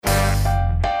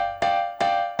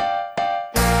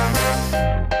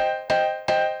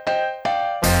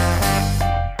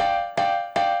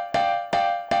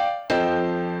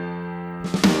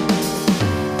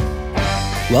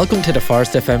Welcome to the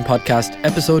Forest FM podcast,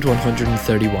 episode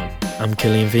 131. I'm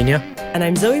Killian Vigna. And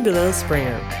I'm Zoe Bilal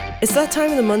Springer. It's that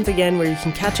time of the month again where you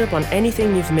can catch up on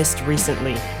anything you've missed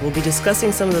recently. We'll be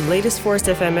discussing some of the latest Forest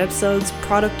FM episodes,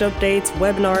 product updates,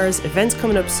 webinars, events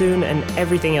coming up soon, and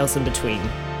everything else in between.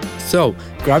 So,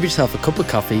 grab yourself a cup of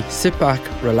coffee, sit back,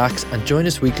 relax, and join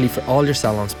us weekly for all your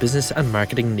salon's business and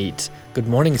marketing needs. Good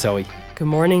morning, Zoe. Good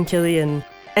morning, Killian.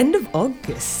 End of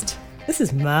August. This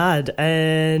is mad,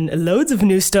 and loads of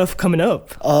new stuff coming up.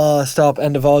 Oh, stop.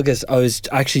 End of August. I was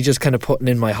actually just kind of putting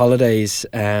in my holidays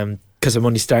because I'm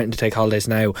only starting to take holidays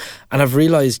now. And I've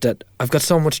realised that I've got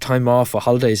so much time off for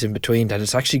holidays in between that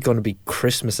it's actually going to be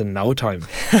Christmas in no time.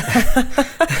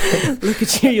 Look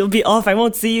at you. You'll be off. I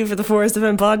won't see you for the Forest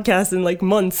FM podcast in like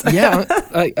months. Yeah,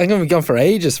 I'm going to be gone for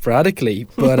ages sporadically.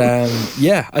 But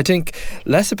yeah, I think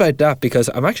less about that because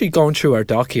I'm actually going through our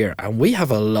doc here and we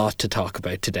have a lot to talk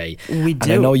about today. We do.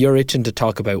 And I know you're itching to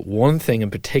talk about one thing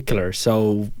in particular,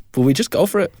 so will we just go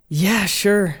for it? Yeah,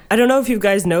 sure. I don't know if you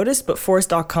guys noticed, but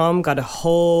Forest.com got a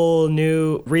whole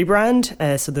new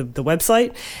rebrand. So the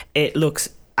website, it looks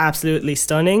absolutely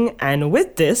stunning. And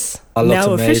with this,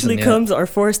 now officially comes our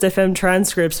Forest FM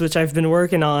transcripts, which I've been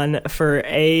working on for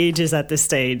ages at this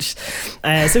stage.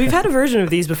 So we've had a version of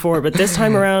these before, but this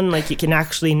time around, like, you can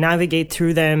actually navigate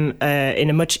through them in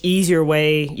a much easier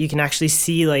way. You can actually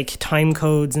see like time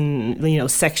codes and, you know,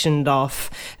 sectioned off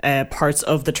parts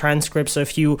of the transcript. So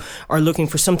if you are looking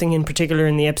for something in particular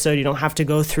in the episode, you don't have to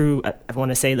go through, I want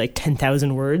to say like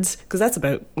 10,000 words, because that's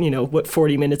about, you know, what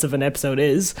 40 minutes of an episode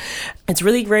is. It's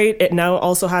really great. It now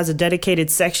also has a dedicated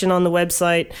section on the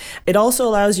website. It also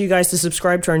allows you guys to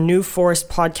subscribe to our new Forest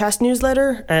podcast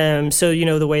newsletter. So, you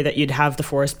know, the way that you'd have the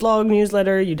Forest blog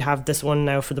newsletter, you'd have this one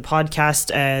now for the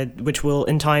podcast, which will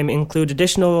in time include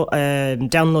additional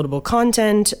downloadable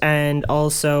content and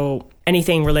also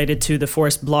anything related to the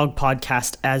Forest blog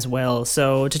podcast as well.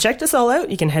 So to check this all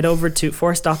out, you can head over to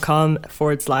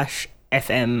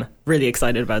forest.com/FM. Really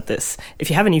excited about this. If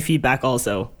you have any feedback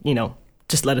also, you know,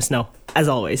 just let us know, as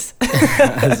always.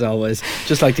 As always,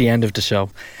 just like the end of the show.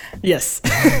 Yes.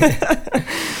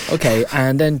 Okay,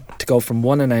 and then to go from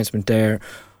one announcement there,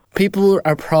 people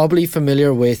are probably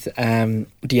familiar with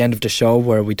the end of the show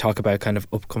where we talk about kind of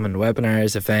upcoming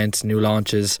webinars, events, new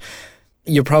launches.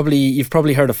 You've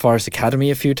probably heard of Forest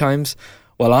Academy a few times.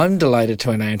 Well, I'm delighted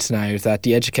to announce now that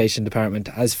the Education Department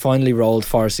has finally rolled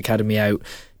Forest Academy out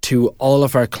to all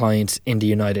of our clients in the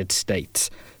United States.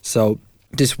 So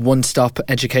this one-stop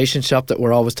education shop that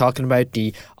we're always talking about,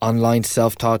 the online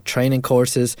self-taught training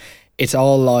courses, it's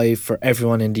all live for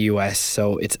everyone in the US.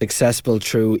 So it's accessible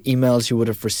through emails you would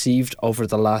have received over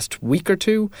the last week or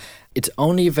two. It's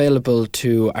only available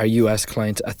to our US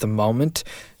clients at the moment.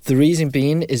 The reason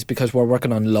being is because we're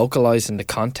working on localizing the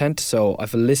content. So I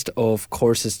have a list of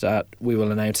courses that we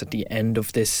will announce at the end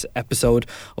of this episode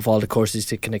of all the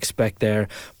courses you can expect there.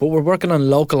 But we're working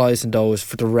on localizing those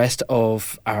for the rest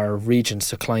of our regions.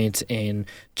 So clients in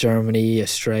Germany,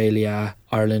 Australia,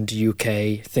 Ireland,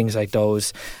 UK, things like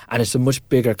those. And it's a much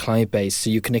bigger client base.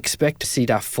 So you can expect to see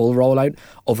that full rollout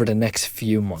over the next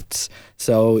few months.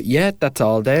 So yeah, that's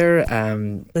all there.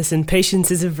 Listen, patience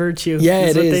is a virtue. Yeah,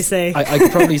 is it what is. They say. I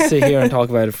could probably sit here and talk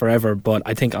about it forever, but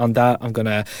I think on that I'm going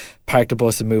to park the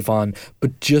bus and move on.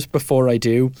 But just before I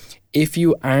do, if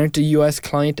you aren't a US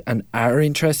client and are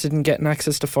interested in getting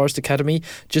access to Forest Academy,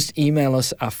 just email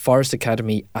us at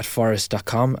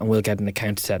forestacademy@forest.com and we'll get an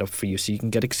account set up for you so you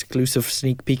can get exclusive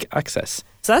sneak peek access.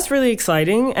 So that's really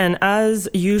exciting. And as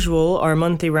usual, our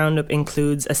monthly roundup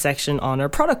includes a section on our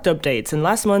product updates. And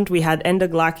last month we had Enda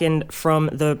Glacken from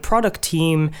the product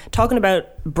team talking about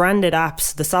branded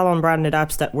apps, the Salon branded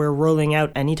apps that we're rolling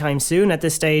out anytime soon at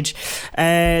this stage.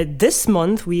 This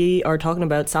month we are talking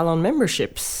about Salon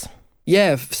memberships.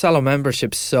 Yeah, Salon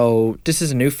memberships. So this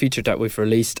is a new feature that we've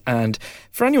released, and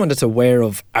for anyone that's aware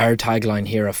of our tagline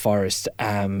here at Forest,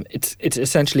 it's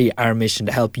essentially our mission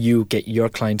to help you get your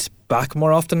clients back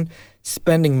more often,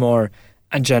 spending more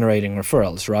and generating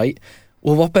referrals, right?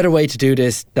 Well, what better way to do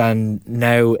this than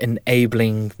now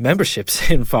enabling memberships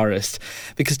in Forest?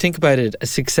 Because think about it, a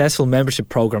successful membership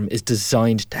program is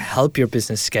designed to help your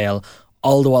business scale,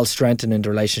 all the while strengthening the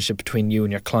relationship between you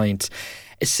and your clients.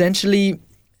 Essentially,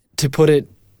 to put it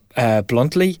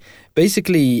bluntly,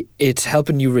 basically it's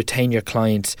helping you retain your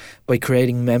clients by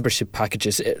creating membership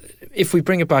packages. If we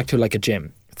bring it back to like a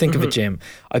gym, think of a gym.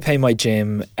 I pay my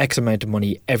gym X amount of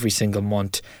money every single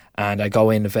month and I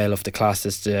go in, avail of the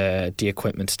classes, the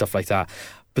equipment, stuff like that.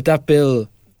 But that bill,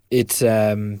 it's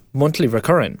monthly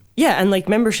recurring. Yeah, and like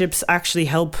memberships actually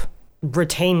help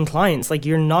retain clients. Like,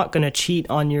 you're not going to cheat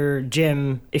on your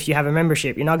gym if you have a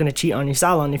membership. You're not going to cheat on your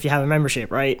salon if you have a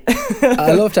membership, right?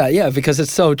 I love that, yeah, because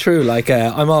it's so true. Like,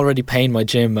 I'm already paying my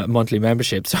gym a monthly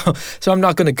membership, so I'm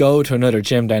not going to go to another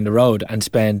gym down the road and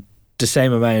spend the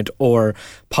same amount or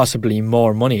possibly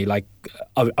more money. Like,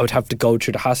 I would have to go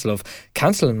through the hassle of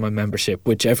cancelling my membership,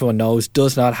 which everyone knows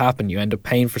does not happen. You end up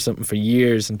paying for something for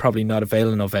years and probably not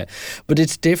availing of it. But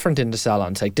it's different in the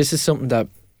salons. Like, this is something that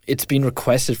it's been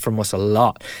requested from us a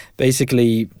lot.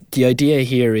 Basically, the idea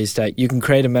here is that you can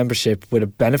create a membership with a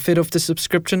benefit of the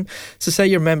subscription. So say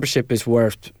your membership is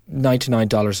worth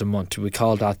 $99 a month. We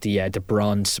call that the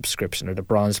bronze subscription or the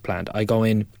bronze plan. I go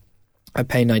in, I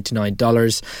pay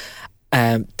 $99.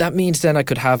 That means then I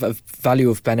could have a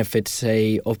value of benefit,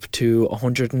 say, up to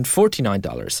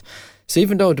 $149. So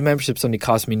even though the membership's only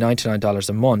cost me $99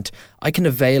 a month, I can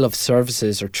avail of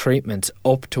services or treatments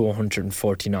up to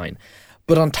 $149.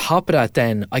 But on top of that,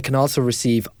 then I can also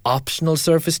receive optional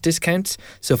service discounts.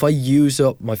 So if I use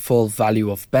up my full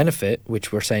value of benefit,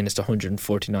 which we're saying is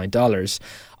 $149,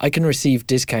 I can receive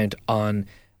discount on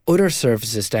other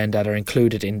services then that are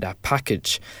included in that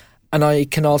package. And I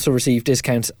can also receive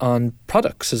discounts on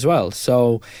products as well.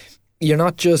 So you're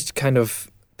not just kind of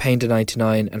paying the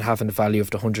 $99 and having the value of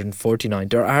the $149.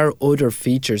 There are other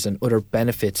features and other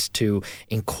benefits to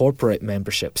incorporate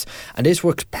memberships. And this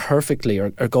works perfectly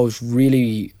or goes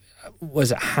really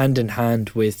hand in hand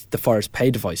with the Forest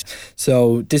Pay device.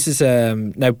 So this is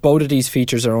now both of these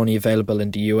features are only available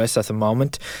in the US at the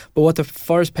moment. But what the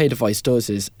Forest Pay device does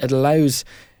is it allows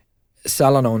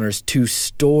salon owners to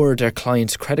store their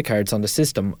clients' credit cards on the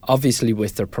system. Obviously,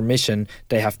 with their permission,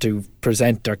 they have to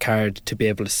present their card to be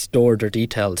able to store their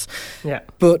details. Yeah.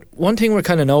 But one thing we're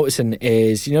kind of noticing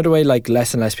is, you know, the way like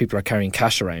less and less people are carrying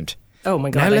cash around. Oh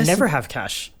my God, I never have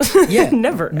cash. Yeah.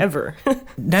 Never, ever.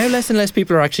 Now less and less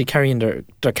people are actually carrying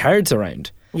their cards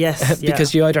around. Yes.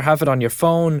 Because you either have it on your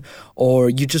phone or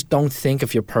you just don't think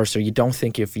of your purse or you don't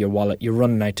think of your wallet. You're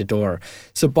running out the door.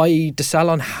 So by the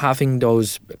salon having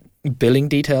those billing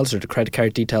details or the credit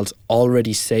card details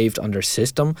already saved on their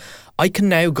system, I can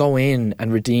now go in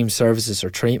and redeem services or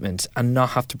treatments and not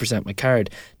have to present my card.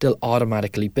 They'll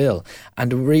automatically bill.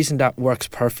 And the reason that works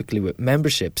perfectly with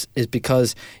memberships is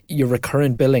because your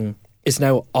recurring billing is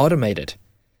now automated.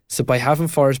 So by having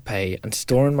Forest Pay and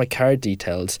storing my card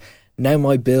details, now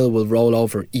my bill will roll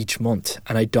over each month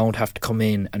and I don't have to come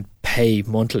in and pay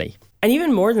monthly. And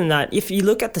even more than that, if you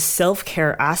look at the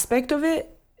self-care aspect of it,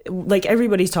 like,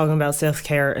 everybody's talking about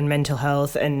self-care and mental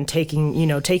health and taking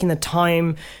the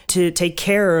time to take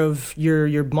care of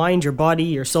your mind, your body,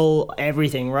 your soul,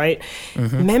 everything, right?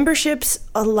 Mm-hmm. Memberships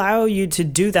allow you to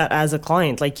do that as a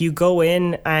client. Like, you go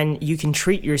in and you can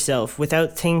treat yourself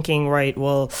without thinking, right,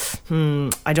 well,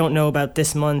 I don't know about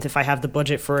this month if I have the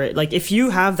budget for it. Like, if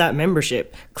you have that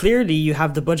membership, clearly you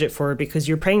have the budget for it because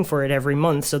you're paying for it every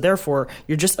month. So therefore,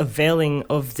 you're just availing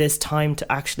of this time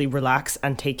to actually relax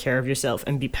and take care of yourself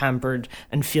and be pampered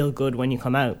and feel good when you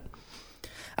come out.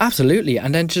 Absolutely.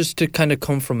 And then just to kind of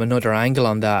come from another angle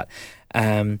on that,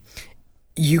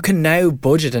 you can now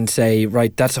budget and say,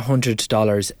 right, that's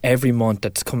 $100 every month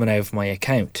that's coming out of my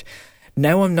account.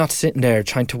 Now I'm not sitting there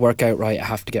trying to work out, right, I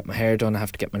have to get my hair done, I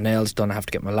have to get my nails done, I have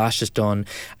to get my lashes done.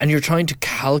 And you're trying to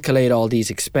calculate all these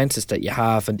expenses that you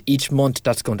have, and each month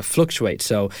that's going to fluctuate.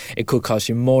 So it could cost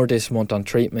you more this month on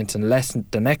treatments and less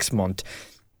the next month.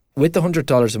 With the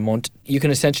 $100 a month, you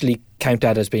can essentially count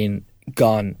that as being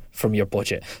gone from your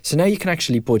budget. So now you can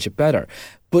actually budget better.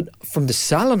 But from the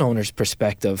salon owner's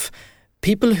perspective,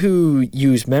 people who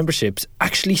use memberships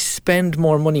actually spend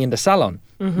more money in the salon.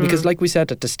 Mm-hmm. Because like we said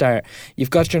at the start, you've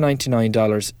got your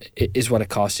 $99 is what it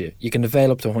costs you. You can avail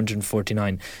up to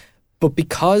 $149. But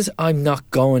because I'm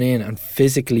not going in and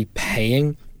physically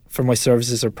paying for my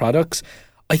services or products,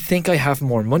 I think I have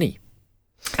more money.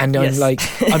 And I'm like,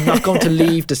 I'm not going to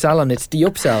leave the salon. It's the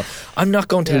upsell. I'm not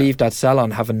going to leave that salon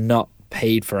having not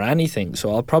paid for anything.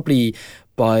 So I'll probably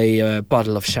buy a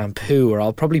bottle of shampoo, or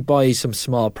I'll probably buy some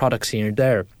small products here and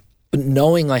there. But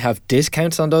knowing I have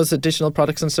discounts on those additional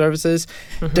products and services,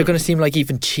 they're going to seem like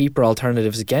even cheaper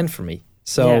alternatives again for me.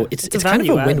 So it's kind of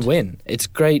a win-win. It's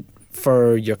great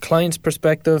for your client's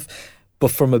perspective. But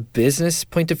from a business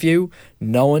point of view,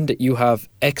 knowing that you have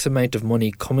X amount of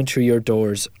money coming through your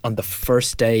doors on the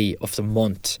first day of the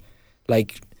month,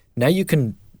 like, now you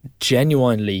can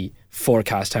genuinely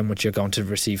forecast how much you're going to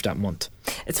receive that month.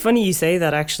 It's funny you say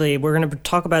that, actually. We're going to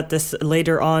talk about this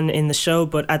later on in the show,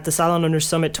 but at the Salon Owners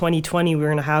Summit 2020, we're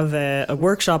going to have a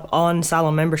workshop on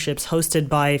salon memberships hosted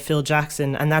by Phil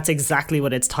Jackson, and that's exactly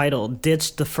what it's titled,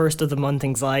 Ditch the First of the Month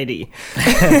Anxiety.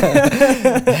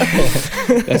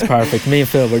 That's perfect. Me and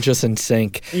Phil, we're just in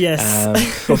sync.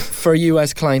 Yes. But for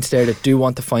US clients there that do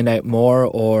want to find out more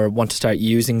or want to start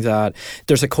using that,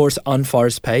 there's a course on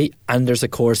Forest Pay and there's a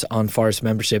course on Forest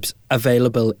memberships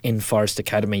available in Forest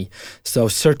Academy. So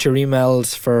search your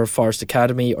emails for Forest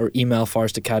Academy or email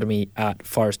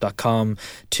forestacademy@forest.com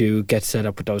to get set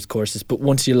up with those courses. But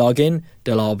once you log in,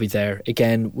 they'll all be there.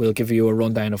 Again, we'll give you a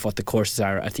rundown of what the courses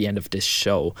are at the end of this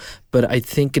show. But I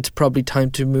think it's probably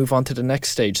time to move on to the next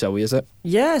stage, Zoe, is it?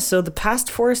 Yeah, so the past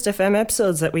Forest FM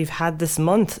episodes that we've had this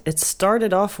month, it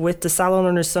started off with the Salon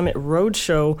Owners Summit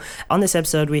Roadshow. On this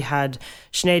episode, we had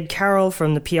Sinead Carroll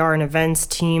from the PR and events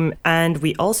team, and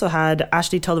we also had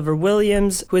Ashley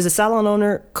Tulliver-Williams, who is a salon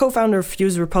owner, co-founder of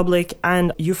Fuse Republic,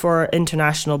 and Euphora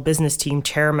International Business Team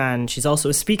chairman. She's also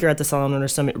a speaker at the Salon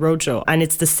Owners Summit Roadshow, and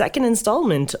it's the second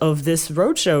installment of this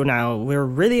roadshow now. We're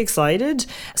really excited.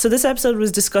 So this episode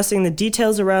was discussing the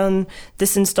details around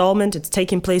this installment. It's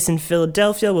taking place in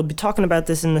Philadelphia. We'll be talking about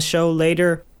this in the show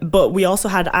later. But we also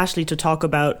had Ashley to talk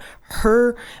about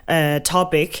her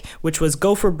topic, which was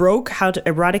Go for Broke, how to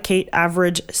eradicate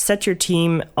average, set your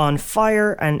team on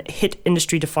fire, and hit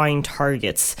industry-defying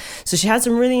targets. So she had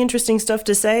some really interesting stuff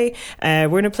to say. We're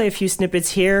going to play a few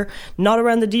snippets here, not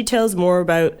around the details, more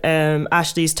about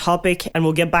Ashley's topic, and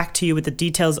we'll get back to you with the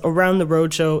details around the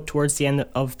roadshow towards the end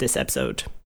of this episode.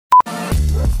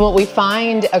 What we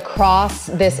find across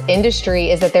this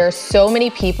industry is that there are so many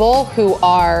people who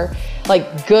are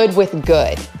like good with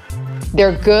good.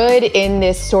 They're good in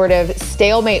this sort of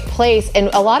stalemate place. And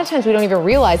a lot of times we don't even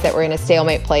realize that we're in a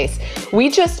stalemate place. We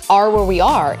just are where we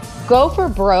are. Go for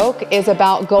Broke is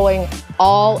about going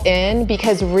all in,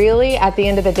 because really at the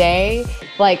end of the day,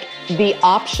 like the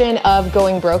option of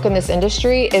going broke in this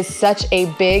industry is such a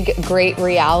big, great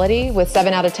reality with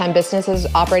 7 out of 10 businesses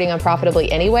operating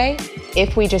unprofitably anyway.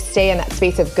 If we just stay in that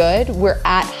space of good, we're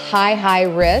at high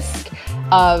risk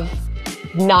of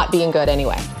not being good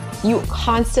anyway. You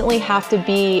constantly have to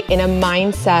be in a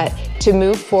mindset to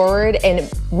move forward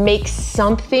and make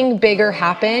something bigger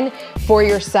happen for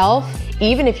yourself,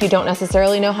 even if you don't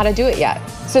necessarily know how to do it yet.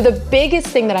 So the biggest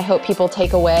thing that I hope people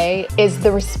take away is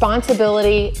the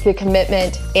responsibility, the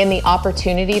commitment, and the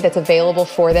opportunity that's available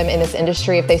for them in this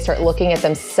industry if they start looking at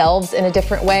themselves in a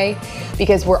different way,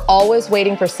 because we're always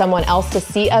waiting for someone else to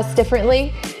see us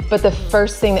differently. But the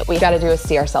first thing that we got to do is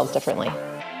see ourselves differently.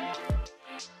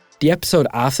 The episode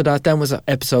after that then was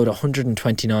episode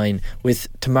 129 with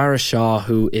Tamara Shaw,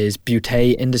 who is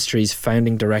Beauté Industries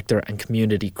founding director and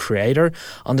community creator,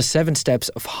 on the 7 steps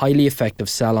of highly effective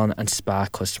salon and spa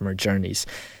customer journeys.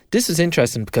 This was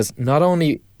interesting because not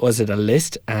only was it a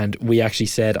list, and we actually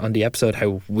said on the episode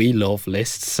how we love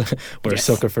lists. We're a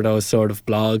sucker for those sort of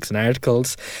blogs and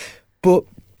articles. But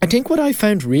I think what I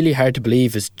found really hard to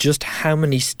believe is just how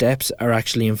many steps are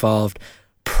actually involved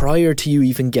prior to you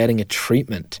even getting a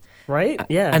treatment. Right?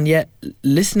 Yeah. And yet,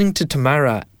 listening to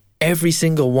Tamara, every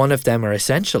single one of them are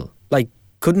essential. Like,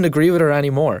 couldn't agree with her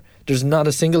anymore. There's not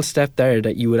a single step there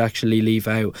that you would actually leave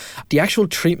out. The actual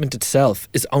treatment itself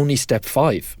is only step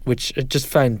 5, which I just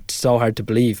found so hard to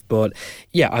believe. But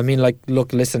yeah, I mean, like,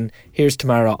 look, listen, here's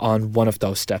Tamara on one of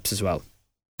those steps as well.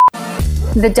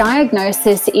 The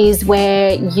diagnosis is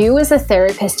where you as a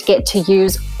therapist get to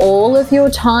use all of your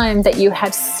time that you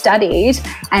have studied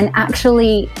and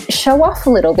actually show off a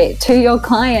little bit to your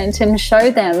client and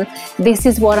show them, this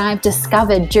is what I've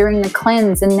discovered during the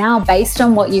cleanse, and now based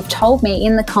on what you've told me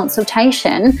in the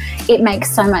consultation, it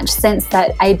makes so much sense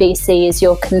that ABC is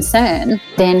your concern.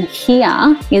 Then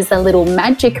here is a little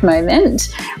magic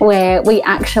moment where we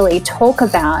actually talk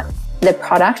about the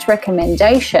product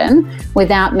recommendation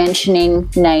without mentioning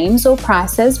names or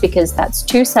prices, because that's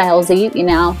too salesy in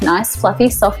our nice fluffy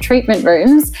soft treatment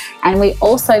rooms. And we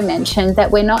also mentioned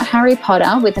that we're not Harry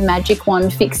Potter with a magic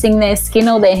wand fixing their skin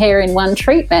or their hair in one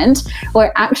treatment.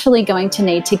 We're actually going to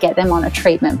need to get them on a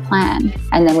treatment plan,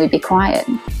 and then we be quiet.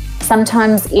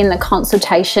 Sometimes in the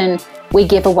consultation, we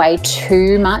give away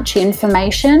too much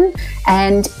information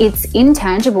and it's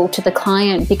intangible to the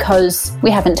client because we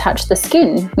haven't touched the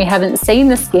skin. We haven't seen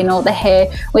the skin or the hair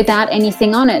without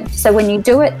anything on it. So when you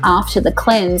do it after the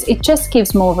cleanse, it just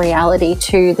gives more reality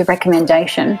to the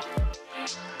recommendation.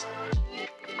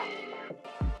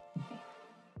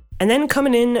 And then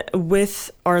coming in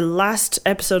with our last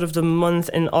episode of the month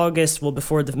in August, well,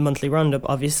 before the monthly roundup,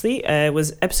 obviously,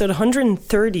 was episode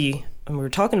 130 And we were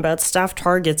talking about staff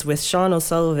targets with Sean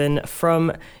O'Sullivan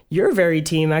from your very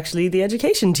team, actually, the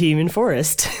education team in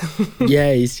Forest.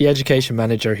 Yeah, he's the education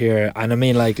manager here. And I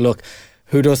mean, like, look,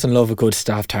 who doesn't love a good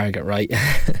staff target, right?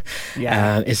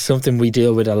 Yeah. It's something we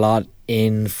deal with a lot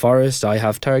in Forest. I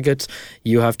have targets,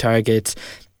 you have targets.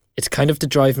 It's kind of the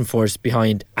driving force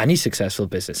behind any successful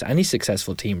business, any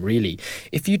successful team, really.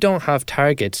 If you don't have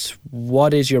targets,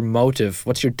 what is your motive?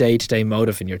 What's your day-to-day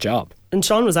motive in your job? And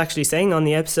Sean was actually saying on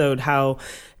the episode how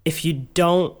if you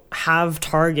don't have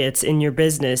targets in your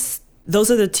business,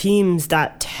 those are the teams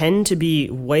that tend to be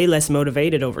way less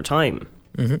motivated over time.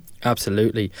 Mm-hmm,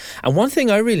 absolutely. And one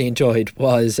thing I really enjoyed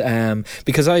was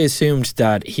because I assumed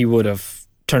that he would have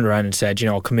turned around and said,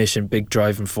 commission, big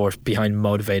driving force behind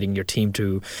motivating your team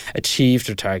to achieve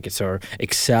their targets or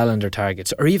excel in their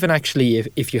targets. Or even actually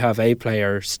if you have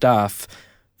A-player staff,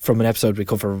 from an episode we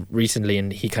covered recently,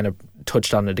 and he kind of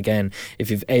touched on it again, if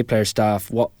you have A-player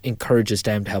staff, what encourages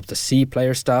them to help the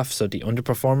C-player staff, so the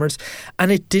underperformers.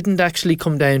 And it didn't actually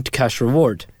come down to cash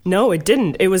reward. No, it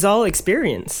didn't. It was all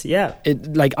experience, yeah.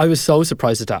 I was so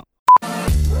surprised at that.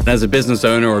 As a business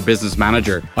owner or business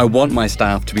manager, I want my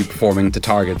staff to be performing to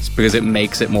targets because it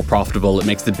makes it more profitable, it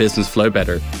makes the business flow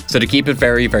better. So to keep it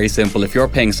very, very simple, if you're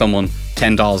paying someone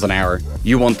 $10 an hour,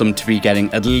 you want them to be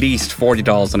getting at least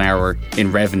 $40 an hour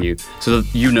in revenue so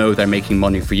that you know they're making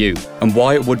money for you. And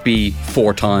why it would be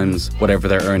 4 times whatever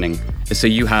they're earning is so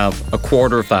you have a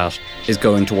quarter of that is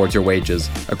going towards your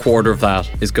wages, a quarter of that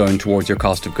is going towards your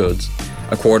cost of goods,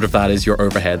 a quarter of that is your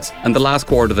overheads, and the last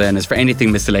quarter then is for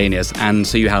anything miscellaneous, and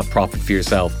so you have profit for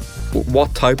yourself.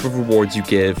 What type of rewards you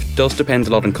give does depend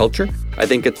a lot on culture. I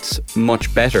think it's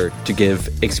much better to give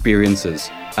experiences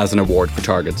as an award for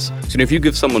targets. So if you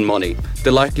give someone money,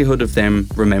 the likelihood of them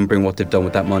remembering what they've done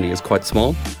with that money is quite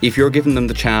small. If you're giving them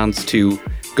the chance to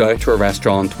go out to a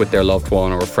restaurant with their loved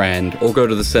one or a friend, or go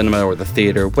to the cinema or the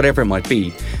theatre, whatever it might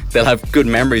be, they'll have good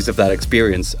memories of that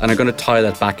experience and are going to tie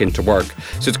that back into work.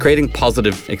 So it's creating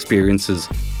positive experiences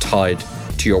tied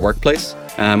to your workplace,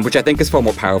 which I think is far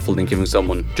more powerful than giving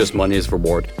someone just money as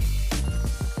reward.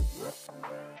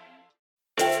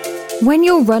 When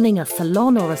you're running a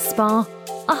salon or a spa,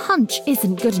 a hunch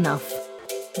isn't good enough.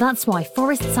 That's why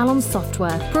Forest Salon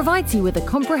Software provides you with a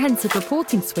comprehensive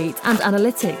reporting suite and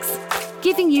analytics,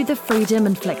 giving you the freedom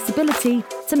and flexibility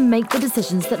to make the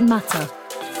decisions that matter.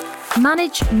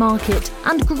 Manage, market,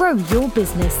 and grow your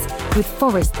business with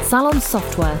Forest Salon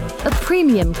Software, a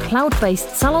premium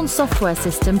cloud-based salon software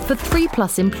system for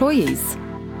 3+ employees.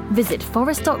 Visit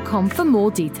forest.com for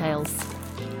more details.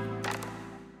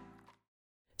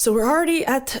 So we're already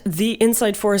at the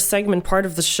Inside Forest segment part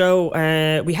of the show.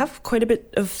 We have quite a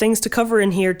bit of things to cover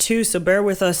in here too, so bear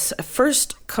with us.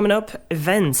 First, coming up,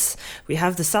 events. We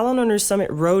have the Salon Owners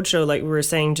Summit Roadshow, like we were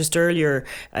saying just earlier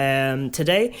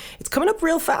today. It's coming up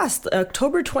real fast,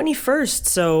 October 21st.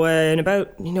 So in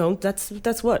about,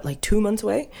 that's what, like 2 months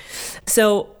away?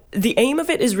 So the aim of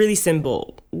it is really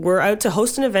simple. We're out to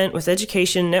host an event with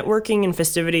education, networking, and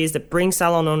festivities that bring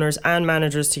salon owners and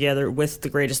managers together with the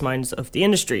greatest minds of the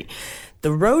industry. The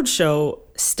roadshow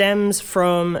stems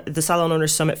from the Salon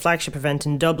Owners Summit flagship event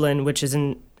in Dublin, which is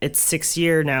in its 6th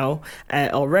year now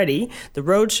already. The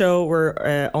roadshow,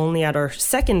 we're only at our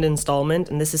second installment,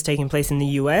 and this is taking place in the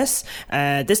US.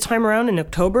 This time around in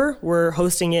October, we're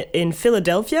hosting it in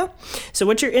Philadelphia. So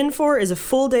what you're in for is a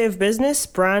full day of business,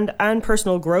 brand, and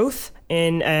personal growth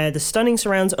in the stunning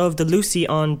surrounds of the Lucy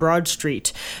on Broad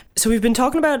Street. So we've been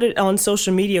talking about it on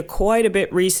social media quite a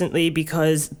bit recently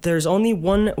because there's only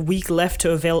 1 week left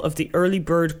to avail of the early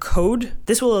bird code.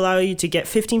 This will allow you to get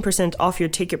 15% off your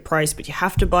ticket price, but you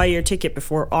have to buy your ticket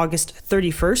before August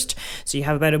 31st. So you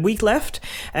have about a week left.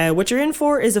 What you're in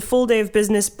for is a full day of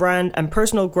business, brand, and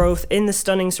personal growth in the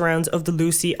stunning surrounds of the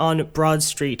Lucy on Broad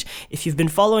Street. If you've been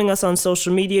following us on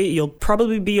social media, you'll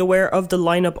probably be aware of the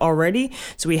lineup already.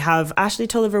 So we have Ashley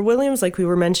Tulliver-Williams, like we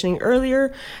were mentioning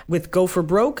earlier, with Go for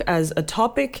Broke as a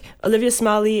topic. Olivia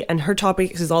Smalley, and her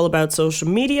topic is all about social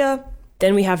media.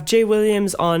 Then we have Jay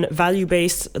Williams on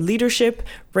value-based leadership.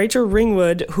 Rachel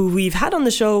Ringwood, who we've had on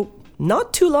the show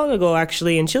not too long ago,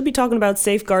 actually, and she'll be talking about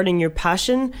safeguarding your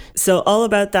passion. So all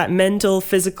about that mental,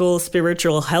 physical,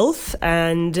 spiritual health.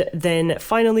 And then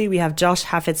finally, we have Josh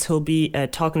Haffitz, who'll be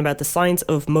talking about the science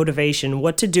of motivation,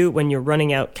 what to do when you're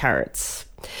running out carrots.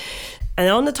 And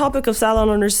on the topic of Salon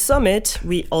Owners Summit,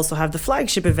 we also have the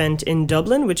flagship event in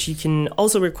Dublin, which you can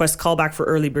also request callback for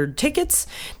early bird tickets.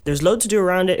 There's loads to do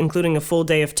around it, including a full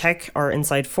day of tech or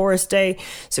Inside Forest Day.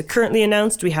 So currently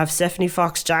announced, we have Stephanie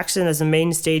Fox-Jackson as a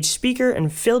main stage speaker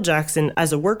and Phil Jackson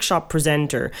as a workshop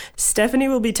presenter. Stephanie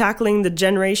will be tackling the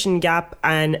generation gap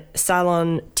and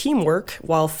salon teamwork,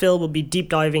 while Phil will be deep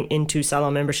diving into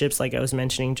salon memberships like I was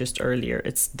mentioning just earlier.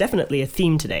 It's definitely a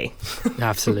theme today.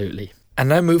 Absolutely. And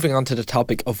now moving on to the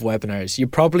topic of webinars. You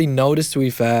probably noticed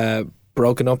we've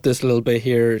broken up this little bit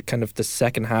here, kind of the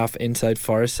second half Inside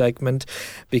Forest segment,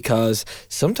 because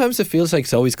sometimes it feels like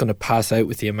Zoe's going to pass out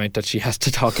with the amount that she has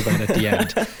to talk about at the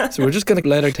end. So we're just going to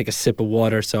let her take a sip of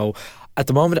water. So at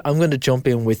the moment, I'm going to jump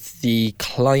in with the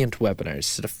client webinars.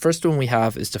 So the first one we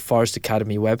have is the Forest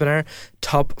Academy webinar,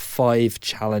 Top 5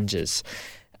 Challenges.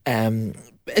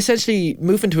 Essentially,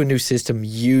 moving to a new system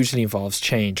usually involves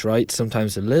change, right?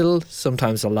 Sometimes a little,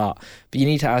 sometimes a lot. But you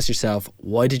need to ask yourself,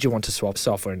 why did you want to swap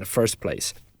software in the first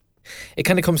place? It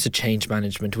kind of comes to change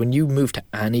management. When you move to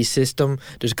any system,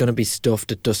 there's going to be stuff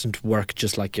that doesn't work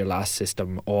just like your last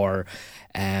system, or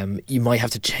you might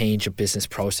have to change your business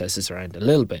processes around a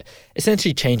little bit.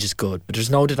 Essentially, change is good, but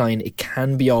there's no denying it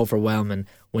can be overwhelming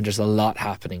when there's a lot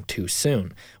happening too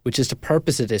soon, which is the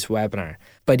purpose of this webinar.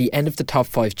 By the end of the Top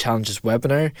 5 Challenges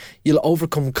webinar, you'll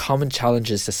overcome common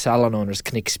challenges that salon owners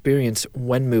can experience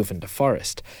when moving to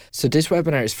Forest. So this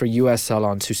webinar is for US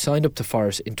salons who signed up to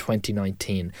Forest in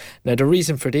 2019. Now the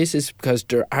reason for this is because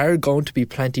there are going to be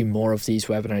plenty more of these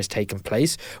webinars taking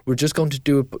place. We're just going to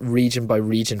do it region by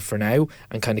region for now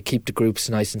and kind of keep the groups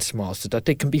nice and small so that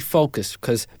they can be focused,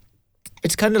 because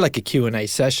it's kind of like a Q&A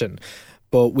session.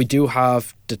 But we do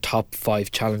have the top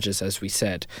 5 challenges, as we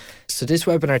said. So this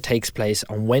webinar takes place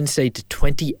on Wednesday the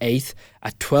 28th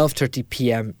at 12:30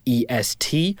 p.m.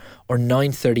 EST or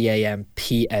 9:30 a.m.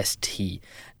 PST.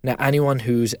 Now, anyone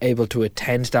who's able to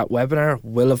attend that webinar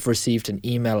will have received an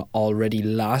email already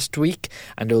last week,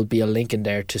 and there will be a link in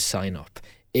there to sign up.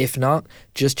 If not,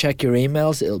 just check your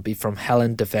emails. It'll be from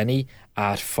Helen Devaney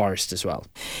at Forest as well.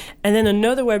 And then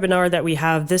another webinar that we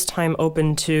have this time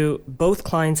open to both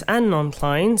clients and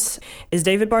non-clients is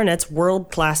David Barnett's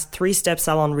world-class 3-step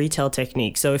salon retail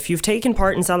technique. So if you've taken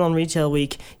part in Salon Retail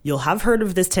Week, you'll have heard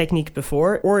of this technique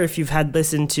before, or if you've had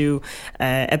listened to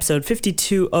episode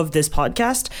 52 of this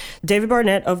podcast, David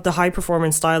Barnett of the High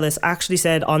Performance Stylist actually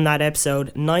said on that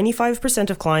episode, 95%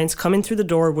 of clients coming through the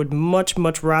door would much,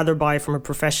 much rather buy from a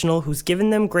professional who's given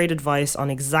them great advice on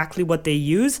exactly what they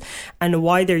use and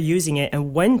why they're using it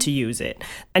and when to use it.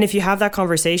 And if you have that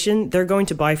conversation, they're going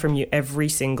to buy from you every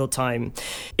single time.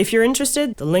 If you're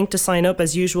interested, the link to sign up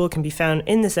as usual can be found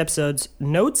in this episode's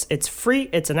notes. It's free,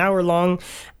 it's an hour long,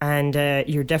 and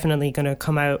you're definitely going to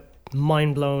come out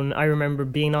mind blown. I remember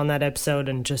being on that episode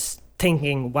and just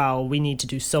thinking, wow, we need to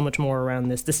do so much more around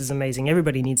this. This is amazing.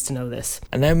 Everybody needs to know this.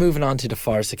 And now moving on to the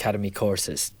Forest Academy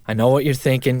courses. I know what you're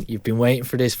thinking. You've been waiting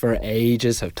for this for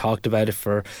ages. I've talked about it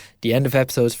for the end of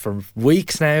episodes for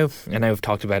weeks now, and I've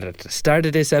talked about it at the start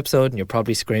of this episode, and you're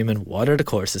probably screaming, what are the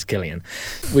courses, Killian?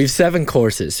 We've 7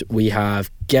 courses. We have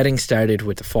Getting Started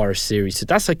with the Forest series. So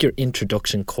that's like your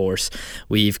introduction course.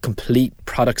 We've Complete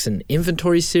Products and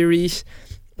Inventory series.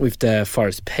 We've the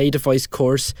Forest Pay Device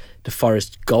course, the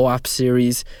Forest Go App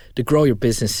series, the Grow Your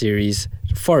Business series,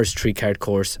 the Forest Tree Card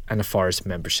course, and the Forest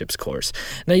Memberships course.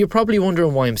 Now, you're probably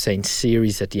wondering why I'm saying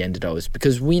series at the end of those,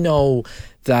 because we know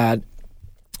that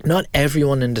not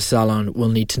everyone in the salon will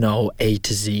need to know A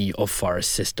to Z of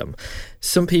Forest system.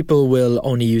 Some people will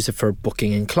only use it for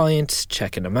booking in clients,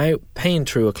 checking them out, paying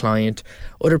through a client.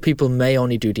 Other people may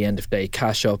only do the end of day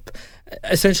cash up.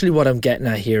 Essentially what I'm getting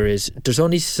at here is there's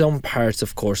only some parts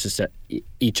of courses that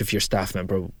each of your staff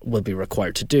member will be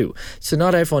required to do. So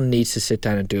not everyone needs to sit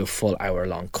down and do a full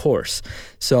hour-long course.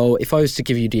 So if I was to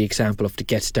give you the example of the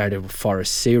Get Started with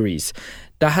Forest series,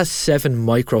 that has 7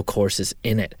 micro courses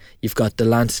in it. You've got the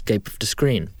landscape of the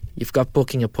screen. You've got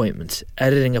booking appointments,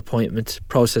 editing appointments,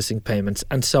 processing payments,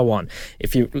 and so on.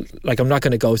 If you like, I'm not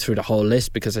going to go through the whole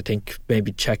list because I think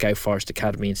maybe check out Forest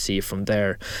Academy and see it from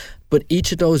there. But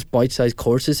each of those bite-sized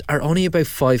courses are only about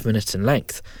 5 minutes in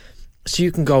length. So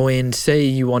you can go in, say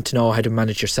you want to know how to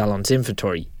manage your salon's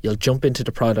inventory. You'll jump into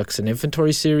the Products and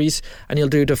Inventory series and you'll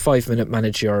do the 5-minute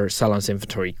Manage Your Salon's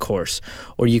Inventory course.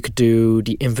 Or you could do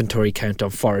the Inventory Count on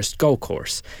Forest Go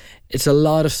course. It's a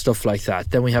lot of stuff like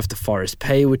that. Then we have the Forest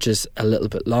Pay, which is a little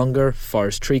bit longer,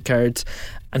 Forest Tree Cards,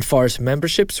 and Forest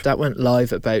Memberships. That went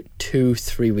live about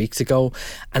 2-3 weeks ago.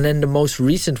 And then the most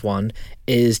recent one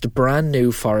is the brand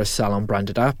new Forest Salon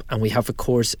branded app, and we have a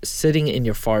course sitting in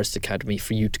your Forest Academy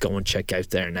for you to go and check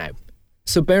out there now.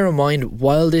 So bear in mind,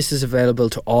 while this is available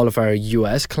to all of our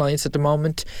US clients at the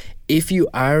moment, if you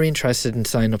are interested in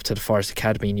signing up to the Forest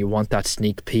Academy and you want that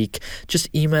sneak peek,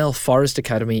 just email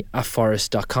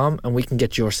forestacademy@forest.com and we can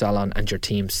get your salon and your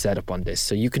team set up on this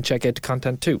so you can check out the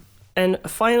content too. And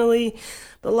finally,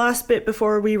 the last bit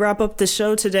before we wrap up the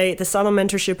show today, the Salon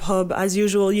Mentorship Hub. As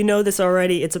usual, you know this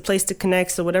already. It's a place to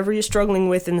connect. So whatever you're struggling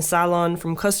with in the salon,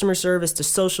 from customer service to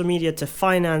social media to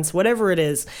finance, whatever it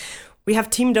is, we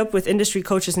have teamed up with industry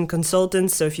coaches and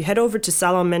consultants. So if you head over to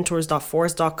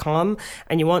salonmentors.forest.com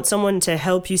and you want someone to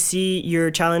help you see your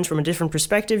challenge from a different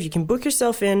perspective, you can book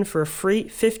yourself in for a free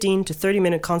 15 to 30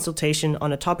 minute consultation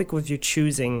on a topic of your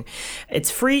choosing.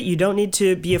 It's free. You don't need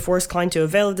to be a Forest client to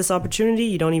avail of this opportunity.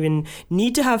 You don't even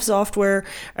need to have software.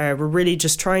 We're really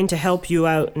just trying to help you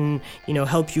out and,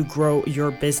 help you grow your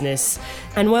business.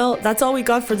 And well, that's all we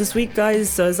got for this week, guys.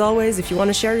 So as always, if you want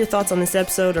to share your thoughts on this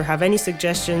episode or have any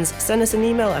suggestions, send us an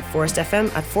email at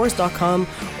forestfm@forest.com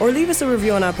or leave us a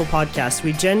review on Apple Podcasts.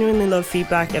 We genuinely love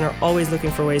feedback and are always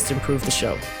looking for ways to improve the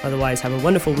show. Otherwise, have a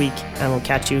wonderful week and we'll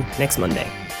catch you next Monday.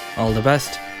 All the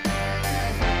best.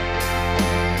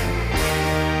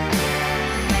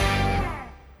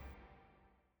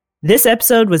 This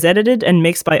episode was edited and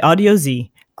mixed by Audio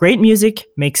Z. Great music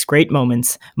makes great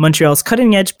moments. Montreal's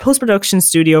cutting-edge post-production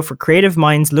studio for creative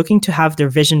minds looking to have their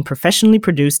vision professionally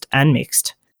produced and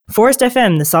mixed. Forest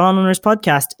FM, the Salon Owners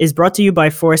Podcast, is brought to you by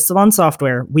Forest Salon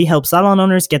Software. We help salon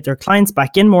owners get their clients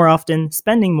back in more often,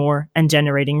 spending more, and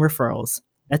generating referrals.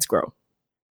 Let's grow.